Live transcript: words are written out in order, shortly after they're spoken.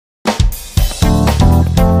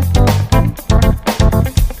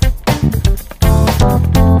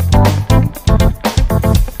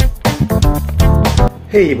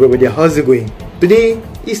Hey everybody, how's it going? Today,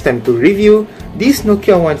 it's time to review this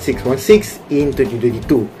Nokia 1616 in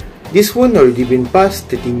 2022. This phone already been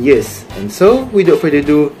past 13 years, and so without further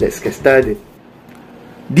ado, let's get started.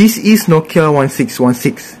 This is Nokia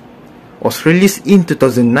 1616. Was released in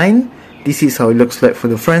 2009. This is how it looks like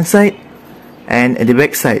for the front side and at the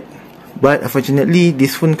back side. But unfortunately,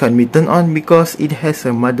 this phone can't be turned on because it has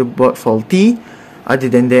a motherboard faulty.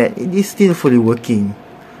 Other than that, it is still fully working.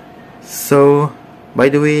 So, by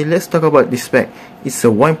the way, let's talk about this spec. It's a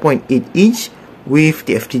 1.8 inch with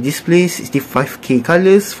TFT display, 65K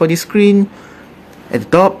colors for the screen. At the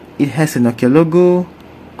top, it has a Nokia logo,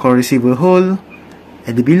 call receiver hole.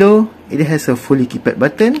 At the below, it has a fully keypad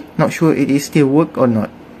button. Not sure it is still work or not.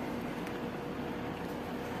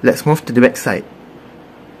 Let's move to the back side.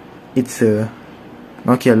 It's a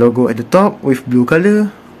Nokia logo at the top with blue color,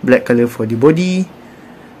 black color for the body,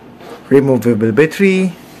 removable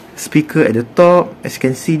battery, speaker at the top. As you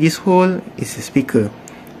can see, this hole is a speaker.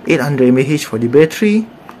 800 mAh for the battery.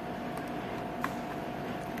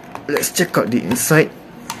 Let's check out the inside.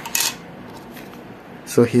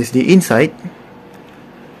 So here's the inside.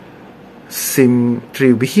 SIM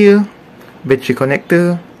tray over here, battery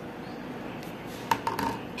connector.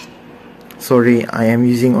 Sorry, I am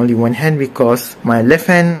using only one hand because my left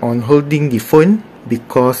hand on holding the phone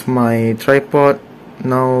because my tripod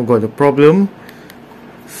now got a problem.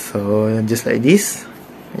 So just like this,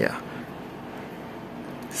 yeah,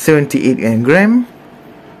 78 gram.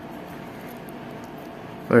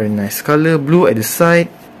 Very nice color, blue at the side.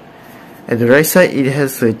 At the right side, it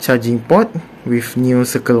has a charging port with new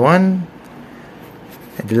circle 1.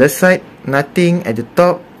 At the left side, nothing. At the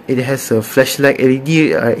top, it has a flashlight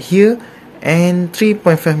LED right here and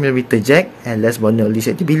 3.5mm jack. And last but not least,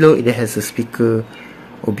 at the below, it has a speaker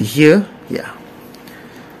over here. Yeah,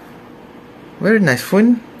 very nice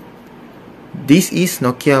phone. This is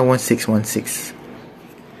Nokia 1616.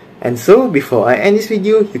 And so, before I end this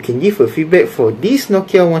video, you can give a feedback for this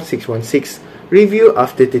Nokia 1616 review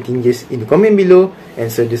after 13 years in the comment below.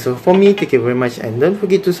 And so that's all for me. Thank you very much and don't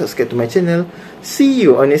forget to subscribe to my channel. See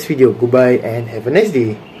you on next video. Goodbye and have a nice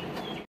day.